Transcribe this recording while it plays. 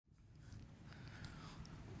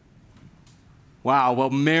Wow, well,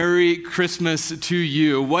 Merry Christmas to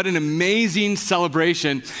you. What an amazing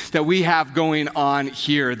celebration that we have going on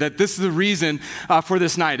here. That this is the reason for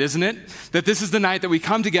this night, isn't it? That this is the night that we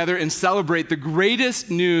come together and celebrate the greatest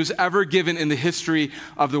news ever given in the history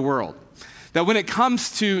of the world. That when it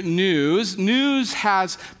comes to news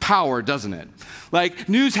has power, doesn't it? Like,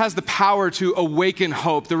 news has the power to awaken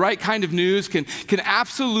hope. The right kind of news can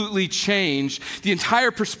absolutely change the entire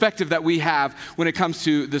perspective that we have when it comes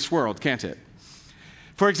to this world, can't it?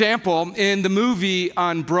 For example, in the movie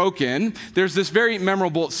Unbroken, there's this very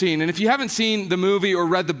memorable scene. And if you haven't seen the movie or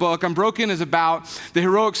read the book, Unbroken is about the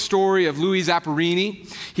heroic story of Louis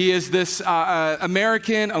Zamperini. He is this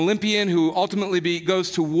American Olympian who ultimately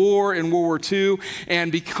goes to war in World War II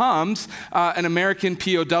and becomes an American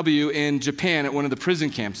POW in Japan at one of the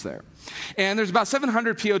prison camps there. And there's about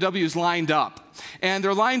 700 POWs lined up. And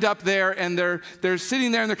they're lined up there, and they're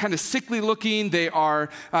sitting there, and they're kind of sickly looking. They are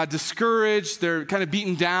discouraged. They're kind of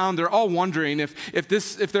beaten down. They're all wondering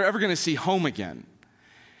if they're ever going to see home again.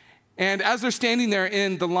 And as they're standing there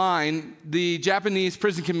in the line, the Japanese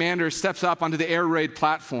prison commander steps up onto the air raid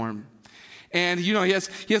platform. And, you know, he has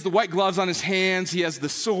the white gloves on his hands. He has the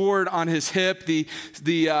sword on his hip, the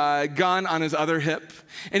gun on his other hip.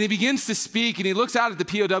 And he begins to speak, and he looks out at the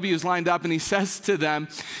POWs lined up, and he says to them,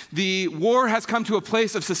 the war has come to a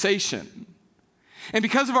place of cessation. And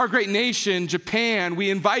because of our great nation, Japan,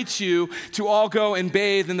 we invite you to all go and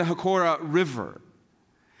bathe in the Hokora River.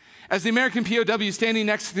 As the American POW standing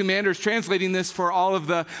next to the commander is translating this for all of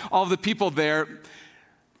the people there,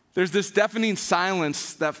 there's this deafening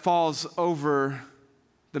silence that falls over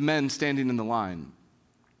the men standing in the line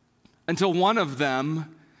until one of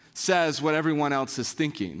them says what everyone else is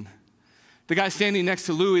thinking. The guy standing next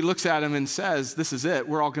to Louis looks at him and says, "This is it.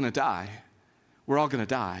 We're all going to die. We're all going to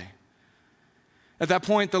die." At that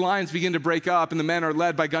point, the lines begin to break up, and the men are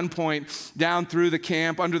led by gunpoint down through the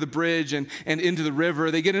camp, under the bridge, and into the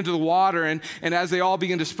river. They get into the water, and as they all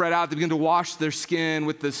begin to spread out, they begin to wash their skin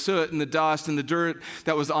with the soot and the dust and the dirt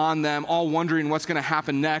that was on them, all wondering what's going to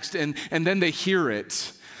happen next. And then they hear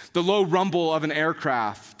it, the low rumble of an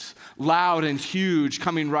aircraft, loud and huge,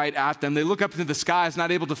 coming right at them. They look up into the skies,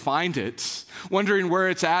 not able to find it, wondering where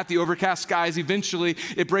it's at, the overcast skies. Eventually,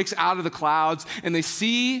 it breaks out of the clouds, and they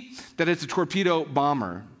see that it's a torpedo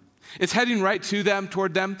bomber. It's heading right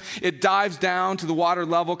toward them. It dives down to the water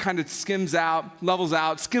level, kind of levels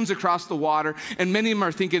out, skims across the water, and many of them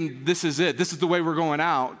are thinking, this is it. This is the way we're going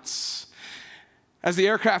out. As the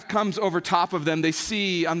aircraft comes over top of them, they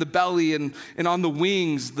see on the belly and on the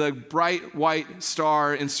wings the bright white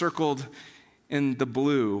star encircled in the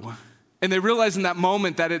blue. And they realize in that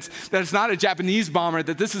moment that it's not a Japanese bomber,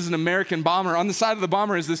 that this is an American bomber. On the side of the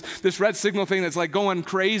bomber is this red signal thing that's like going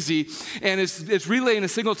crazy, and it's relaying a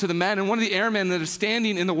signal to the men. And one of the airmen that is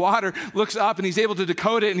standing in the water looks up, and he's able to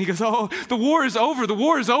decode it, and he goes, "Oh, the war is over, the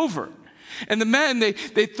war is over." And the men, they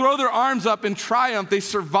throw their arms up in triumph. They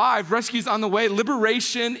survive. Rescue's on the way.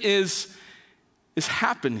 Liberation is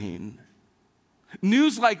happening.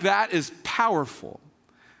 News like that is powerful.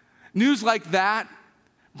 News like that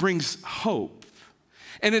brings hope.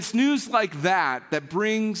 And it's news like that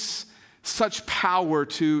brings such power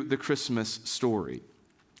to the Christmas story.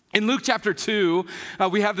 In Luke chapter 2,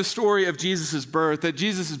 we have the story of Jesus' birth, that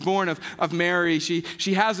Jesus is born of Mary.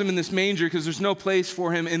 She has him in this manger because there's no place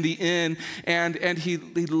for him in the inn, and he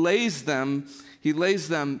lays them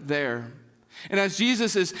there. And as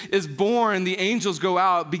Jesus is born, the angels go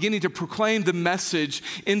out beginning to proclaim the message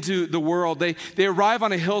into the world. They arrive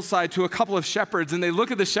on a hillside to a couple of shepherds, and they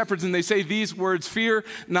look at the shepherds and they say these words, "Fear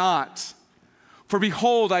not, for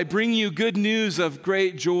behold, I bring you good news of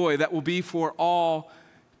great joy that will be for all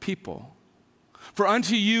people. For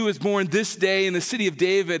unto you is born this day in the city of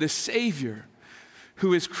David a Savior,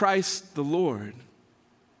 who is Christ the Lord."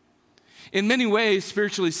 In many ways,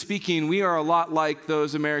 spiritually speaking, we are a lot like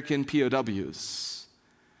those American POWs.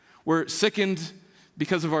 We're sickened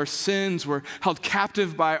because of our sins. We're held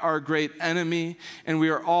captive by our great enemy, and we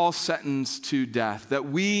are all sentenced to death. That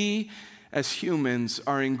we, as humans,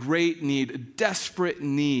 are in great need, desperate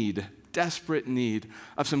need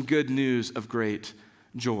of some good news of great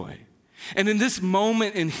joy. And in this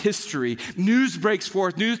moment in history, news breaks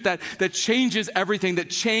forth, news that changes everything, that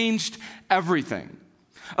changed everything.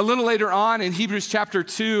 A little later on in Hebrews chapter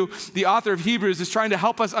 2, the author of Hebrews is trying to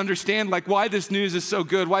help us understand why this news is so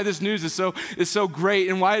good, why this news is so great,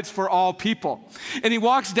 and why it's for all people. And he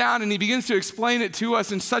walks down and he begins to explain it to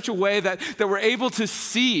us in such a way that we're able to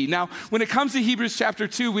see. Now, when it comes to Hebrews chapter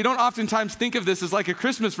 2, we don't oftentimes think of this as like a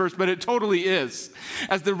Christmas verse, but it totally is.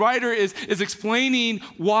 As the writer is explaining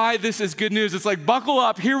why this is good news, it's like, buckle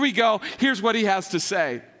up, here we go, here's what he has to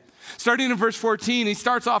say. Starting in verse 14, he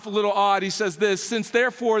starts off a little odd. He says this, since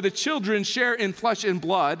therefore the children share in flesh and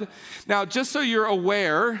blood. Now, just so you're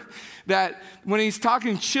aware that when he's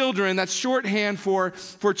talking children, that's shorthand for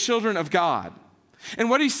children of God.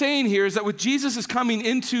 And what he's saying here is that with Jesus is coming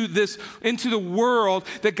into the world,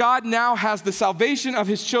 that God now has the salvation of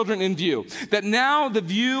his children in view. That now the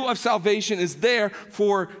view of salvation is there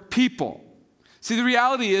for people. See, the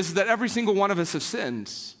reality is that every single one of us have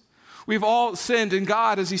sinned. We've all sinned, and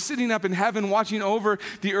God, as he's sitting up in heaven watching over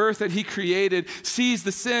the earth that he created, sees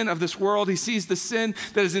the sin of this world. He sees the sin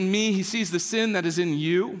that is in me. He sees the sin that is in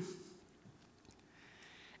you.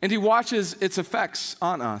 And he watches its effects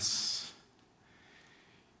on us.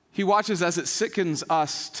 He watches as it sickens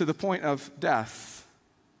us to the point of death.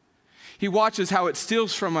 He watches how it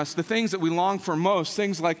steals from us the things that we long for most,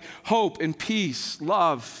 things like hope and peace,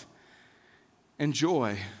 love and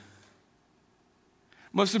joy.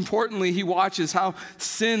 Most importantly, he watches how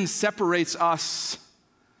sin separates us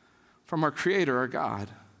from our Creator, our God.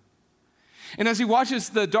 And as he watches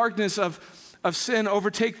the darkness of sin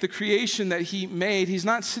overtake the creation that he made, he's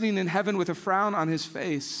not sitting in heaven with a frown on his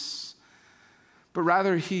face, but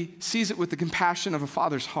rather he sees it with the compassion of a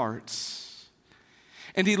father's heart.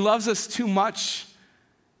 And he loves us too much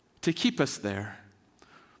to keep us there.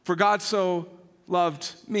 For God so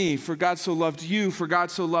loved me, for God so loved you, for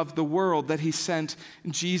God so loved the world that he sent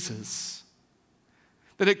Jesus.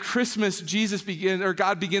 That at Christmas,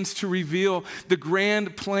 God begins to reveal the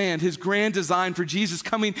grand plan, his grand design for Jesus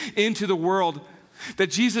coming into the world.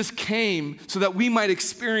 That Jesus came so that we might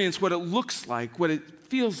experience what it looks like, what it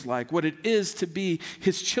feels like, what it is to be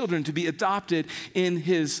his children, to be adopted in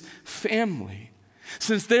his family.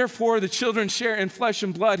 Since therefore the children share in flesh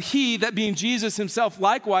and blood, he, that being Jesus himself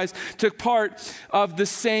likewise, took part of the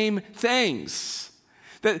same things.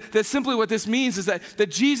 That simply what this means is that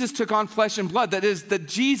Jesus took on flesh and blood. That is, that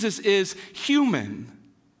Jesus is human.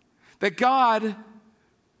 That God,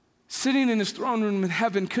 sitting in his throne room in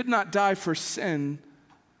heaven, could not die for sin,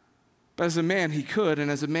 but as a man he could,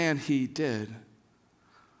 and as a man he did.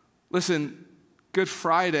 Listen, Good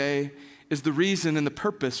Friday is the reason and the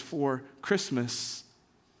purpose for Christmas.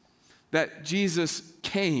 That Jesus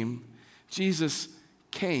came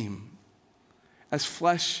as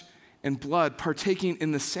flesh and blood, partaking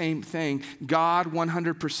in the same thing. God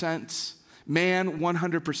 100%, man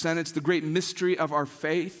 100%. It's the great mystery of our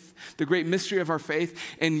faith,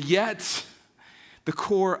 and yet the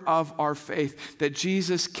core of our faith, that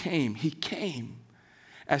Jesus came. He came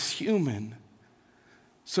as human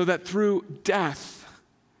so that through death,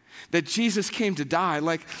 that Jesus came to die.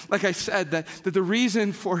 Like I said, that the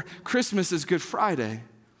reason for Christmas is Good Friday.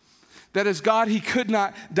 That as God, he could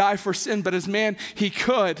not die for sin, but as man, he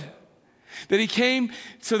could. That he came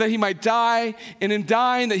so that he might die, and in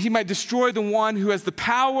dying, that he might destroy the one who has the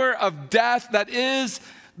power of death, that is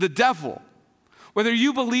the devil. Whether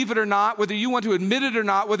you believe it or not, whether you want to admit it or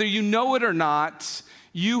not, whether you know it or not,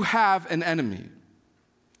 you have an enemy.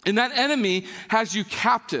 And that enemy has you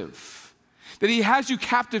captive. That he has you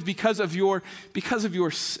captive because of your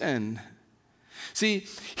sin. See,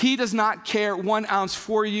 he does not care 1 ounce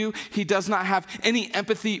for you. He does not have any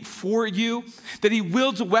empathy for you. That he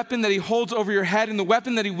wields a weapon that he holds over your head, and the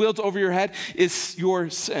weapon that he wields over your head is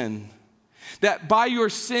your sin. That by your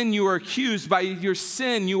sin you are accused, by your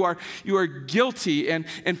sin you are guilty and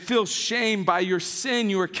feel shame. By your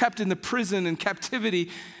sin you are kept in the prison and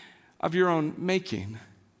captivity of your own making.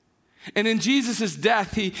 And in Jesus'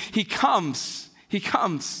 death, he comes,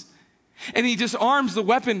 and he disarms the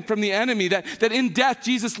weapon from the enemy, that in death,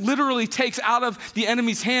 Jesus literally takes out of the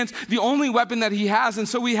enemy's hands the only weapon that he has. And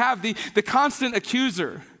so we have the constant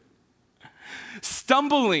accuser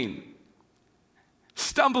stumbling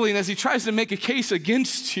as he tries to make a case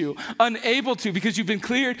against you, unable to, because you've been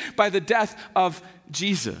cleared by the death of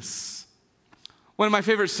Jesus. One of my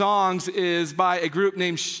favorite songs is by a group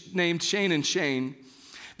named Shane and Shane.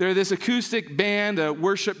 They're this acoustic band, a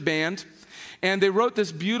worship band, and they wrote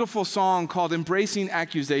this beautiful song called Embracing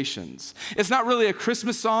Accusations. It's not really a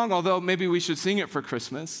Christmas song, although maybe we should sing it for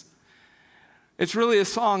Christmas. It's really a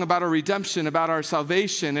song about our redemption, about our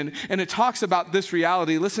salvation, and it talks about this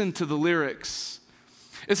reality. Listen to the lyrics.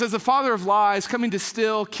 It says, the father of lies coming to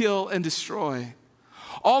steal, kill, and destroy.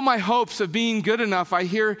 All my hopes of being good enough, I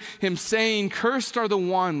hear him saying, cursed are the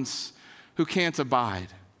ones who can't abide.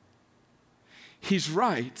 He's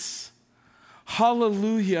right.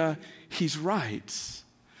 Hallelujah, he's right.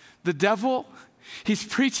 The devil, he's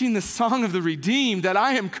preaching the song of the redeemed, that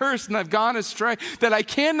I am cursed and I've gone astray, that I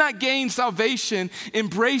cannot gain salvation,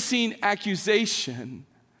 embracing accusation.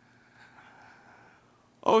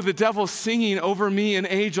 Oh, the devil singing over me an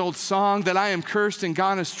age-old song that I am cursed and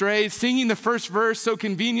gone astray, singing the first verse so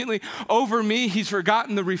conveniently over me, he's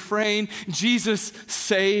forgotten the refrain. Jesus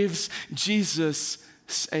saves, Jesus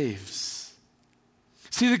saves.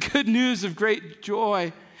 See, the good news of great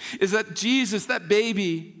joy is that Jesus, that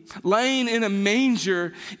baby, laying in a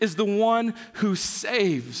manger, is the one who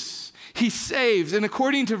saves. He saves, and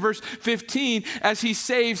according to verse 15, as he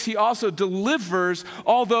saves, he also delivers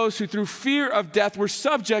all those who through fear of death were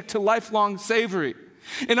subject to lifelong slavery.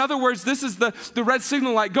 In other words, this is the red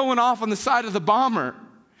signal light going off on the side of the bomber.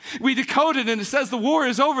 We decode it and it says the war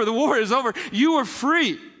is over, the war is over. You are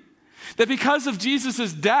free. That because of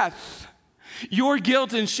Jesus' death, your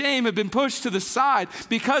guilt and shame have been pushed to the side.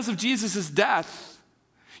 Because of Jesus' death,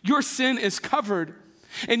 your sin is covered.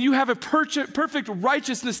 And you have a perfect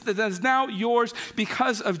righteousness that is now yours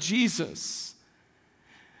because of Jesus.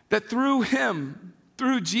 That through him,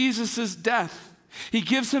 through Jesus' death, he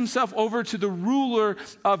gives himself over to the ruler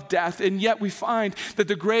of death. And yet we find that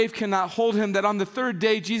the grave cannot hold him, that on the third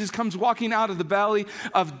day, Jesus comes walking out of the belly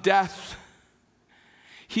of death.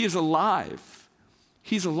 He is alive.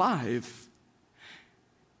 He's alive.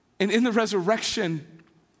 And in the resurrection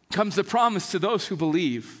comes the promise to those who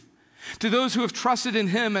believe. To those who have trusted in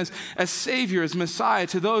him as Savior, as Messiah,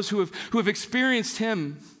 to those who have experienced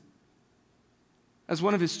him as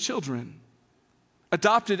one of his children,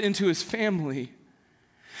 adopted into his family,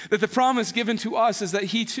 that the promise given to us is that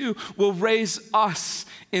he too will raise us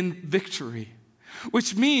in victory,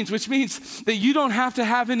 which means that you don't have to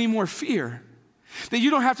have any more fear. That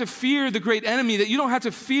you don't have to fear the great enemy, that you don't have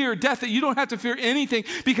to fear death, that you don't have to fear anything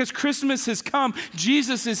because Christmas has come,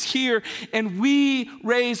 Jesus is here, and we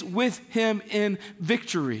raise with him in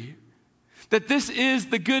victory. That this is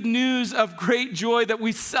the good news of great joy that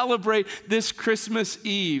we celebrate this Christmas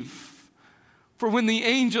Eve. For when the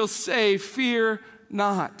angels say, "Fear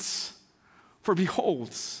not, for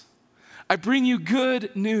behold, I bring you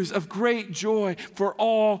good news of great joy for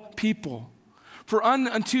all people. For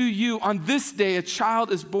unto you on this day a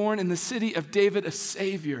child is born in the city of David, a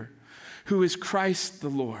Savior, who is Christ the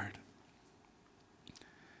Lord."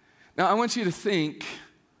 Now I want you to think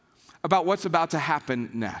about what's about to happen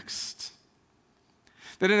next.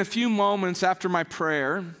 That in a few moments after my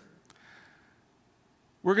prayer,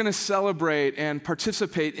 we're going to celebrate and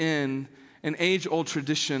participate in an age-old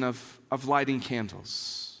tradition of lighting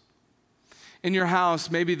candles. In your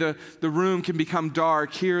house, maybe the room can become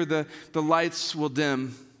dark. Here, the lights will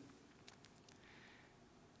dim.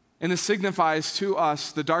 And this signifies to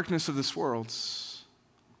us the darkness of this world,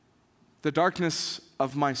 the darkness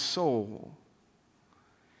of my soul.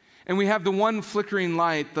 And we have the one flickering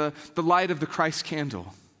light, the light of the Christ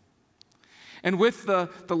candle. And with the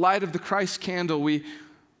light of the Christ candle, we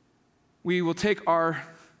will take our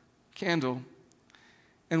candle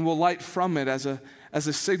and we'll light from it as a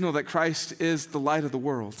signal that Christ is the light of the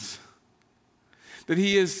world. That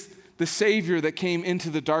he is the Savior that came into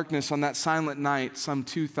the darkness on that silent night some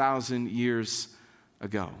 2,000 years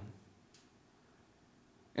ago.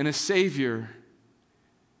 And a Savior,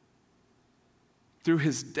 through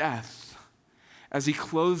his death, as he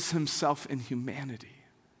clothes himself in humanity,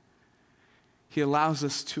 he allows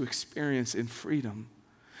us to experience in freedom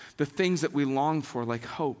the things that we long for, like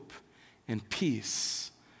hope and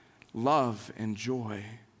peace, love and joy.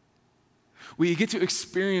 We get to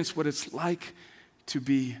experience what it's like to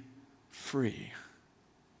be free.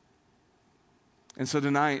 And so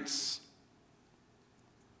tonight,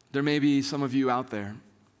 there may be some of you out there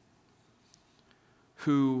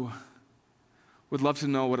who would love to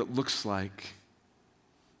know what it looks like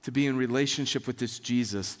to be in relationship with this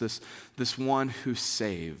Jesus, this one who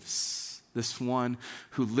saves, this one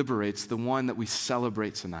who liberates, the one that we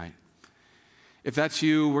celebrate tonight. If that's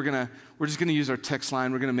you, we're just gonna use our text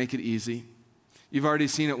line. We're gonna make it easy. You've already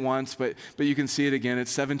seen it once, but you can see it again.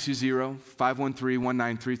 It's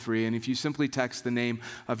 720-513-1933. And if you simply text the name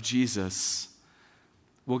of Jesus,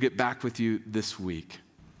 we'll get back with you this week.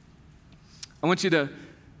 I want you to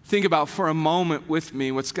think about for a moment with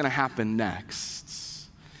me what's gonna happen next.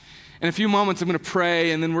 In a few moments, I'm gonna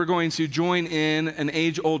pray, and then we're going to join in an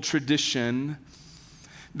age-old tradition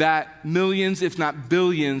that millions, if not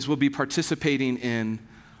billions, will be participating in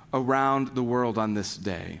around the world on this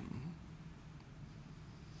day.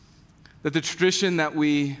 That the tradition that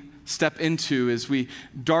we step into is we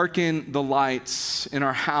darken the lights in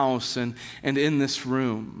our house and in this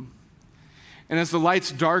room. And as the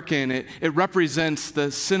lights darken, it represents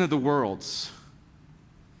the sin of the world.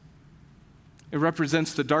 It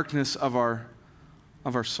represents the darkness of our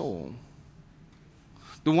soul.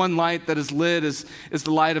 The one light that is lit is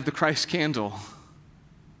the light of the Christ candle.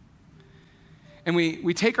 And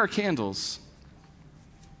we take our candles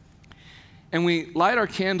and we light our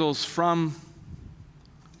candles from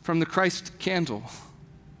the Christ candle,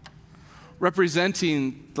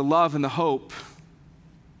 representing the love and the hope,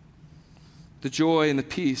 the joy and the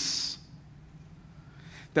peace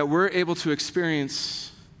that we're able to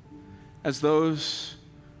experience as those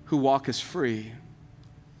who walk as free,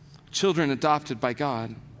 children adopted by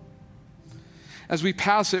God. As we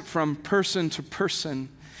pass it from person to person,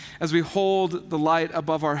 as we hold the light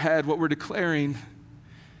above our head, what we're declaring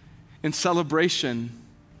in celebration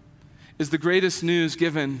is the greatest news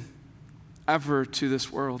given ever to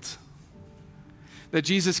this world. That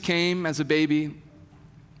Jesus came as a baby,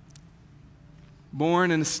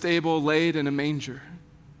 born in a stable, laid in a manger,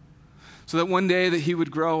 so that one day that he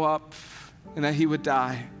would grow up and that he would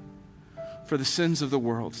die for the sins of the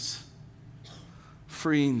world,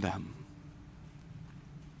 freeing them.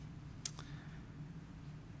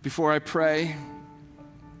 Before I pray,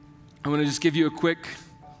 I want to just give you a quick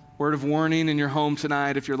word of warning in your home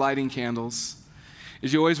tonight if you're lighting candles,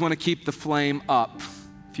 is you always want to keep the flame up.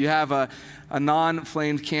 If you have a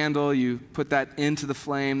non-flamed candle, you put that into the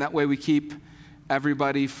flame. That way we keep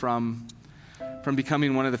everybody from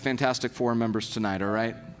becoming one of the Fantastic Four members tonight, all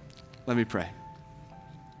right? Let me pray.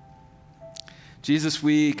 Jesus,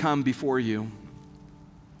 we come before you.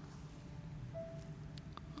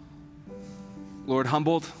 Lord,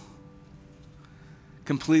 humbled,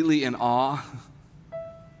 completely in awe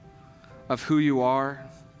of who you are,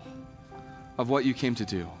 of what you came to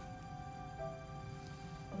do.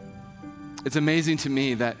 It's amazing to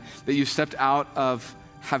me that you stepped out of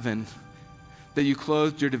heaven, that you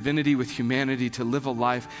clothed your divinity with humanity to live a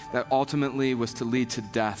life that ultimately was to lead to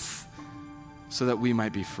death so that we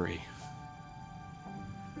might be free.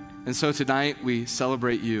 And so tonight we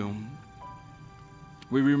celebrate you.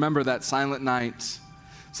 We remember that silent night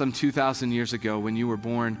some 2,000 years ago when you were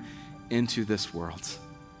born into this world.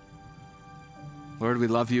 Lord, we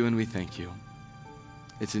love you and we thank you.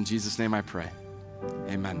 It's in Jesus' name I pray.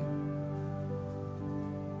 Amen.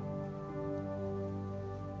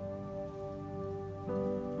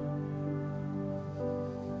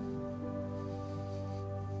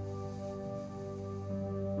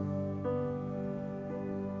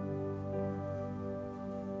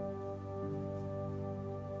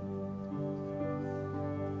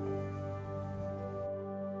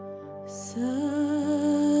 Silent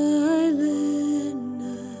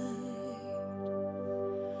night,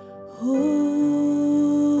 holy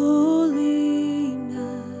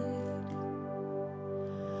night,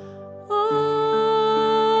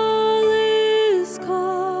 all is calm,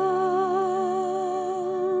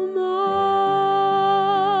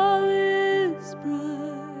 all is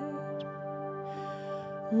bright.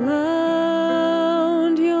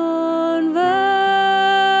 Round yon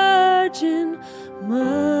virgin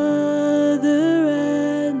mother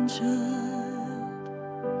and child,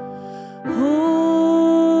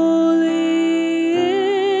 holy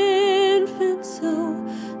infant, so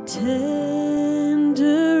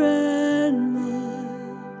tender and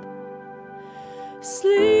mild,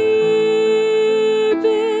 sleep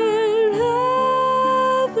in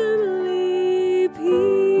heavenly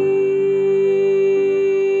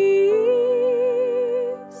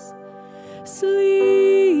peace,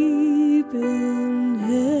 sleep in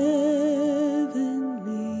heavenly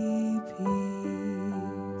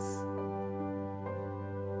peace.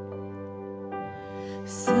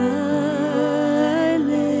 Silent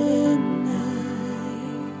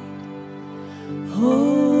night,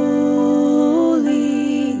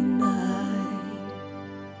 holy night,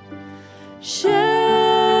 shepherds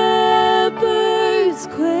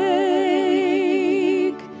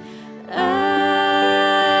quake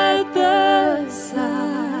at the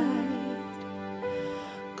sight,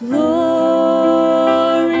 glory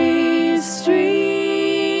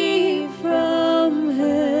stream from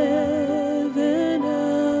heaven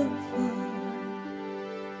afar,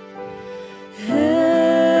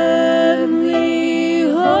 heavenly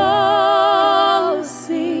hosts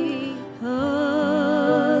sing hallelujah.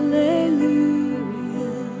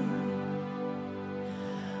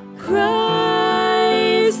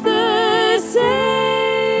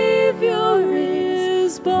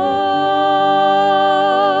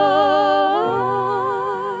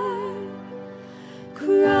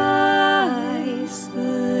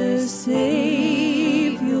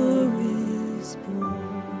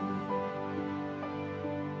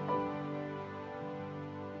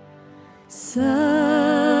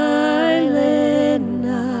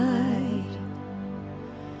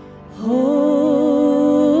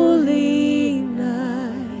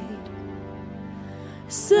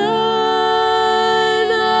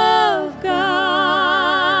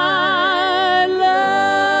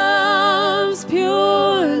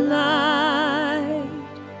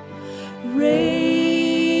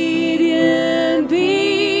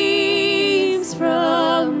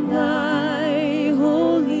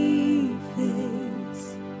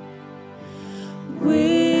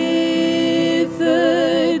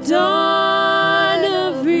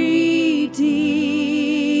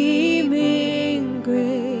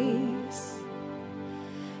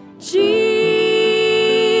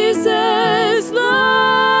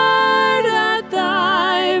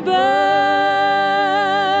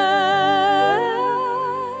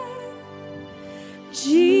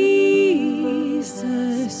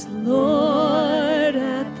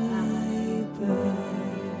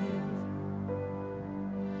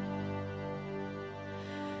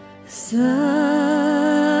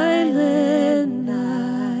 Silent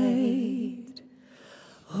night,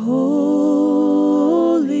 holy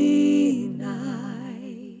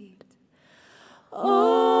night,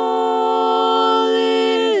 all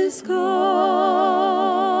is calm,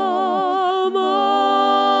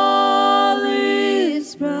 all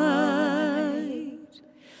is bright,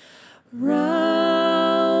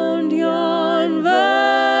 round yon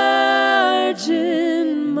virgin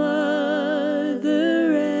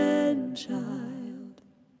mother and child.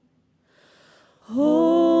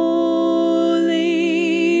 Holy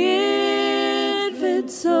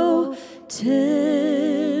infant, so tender.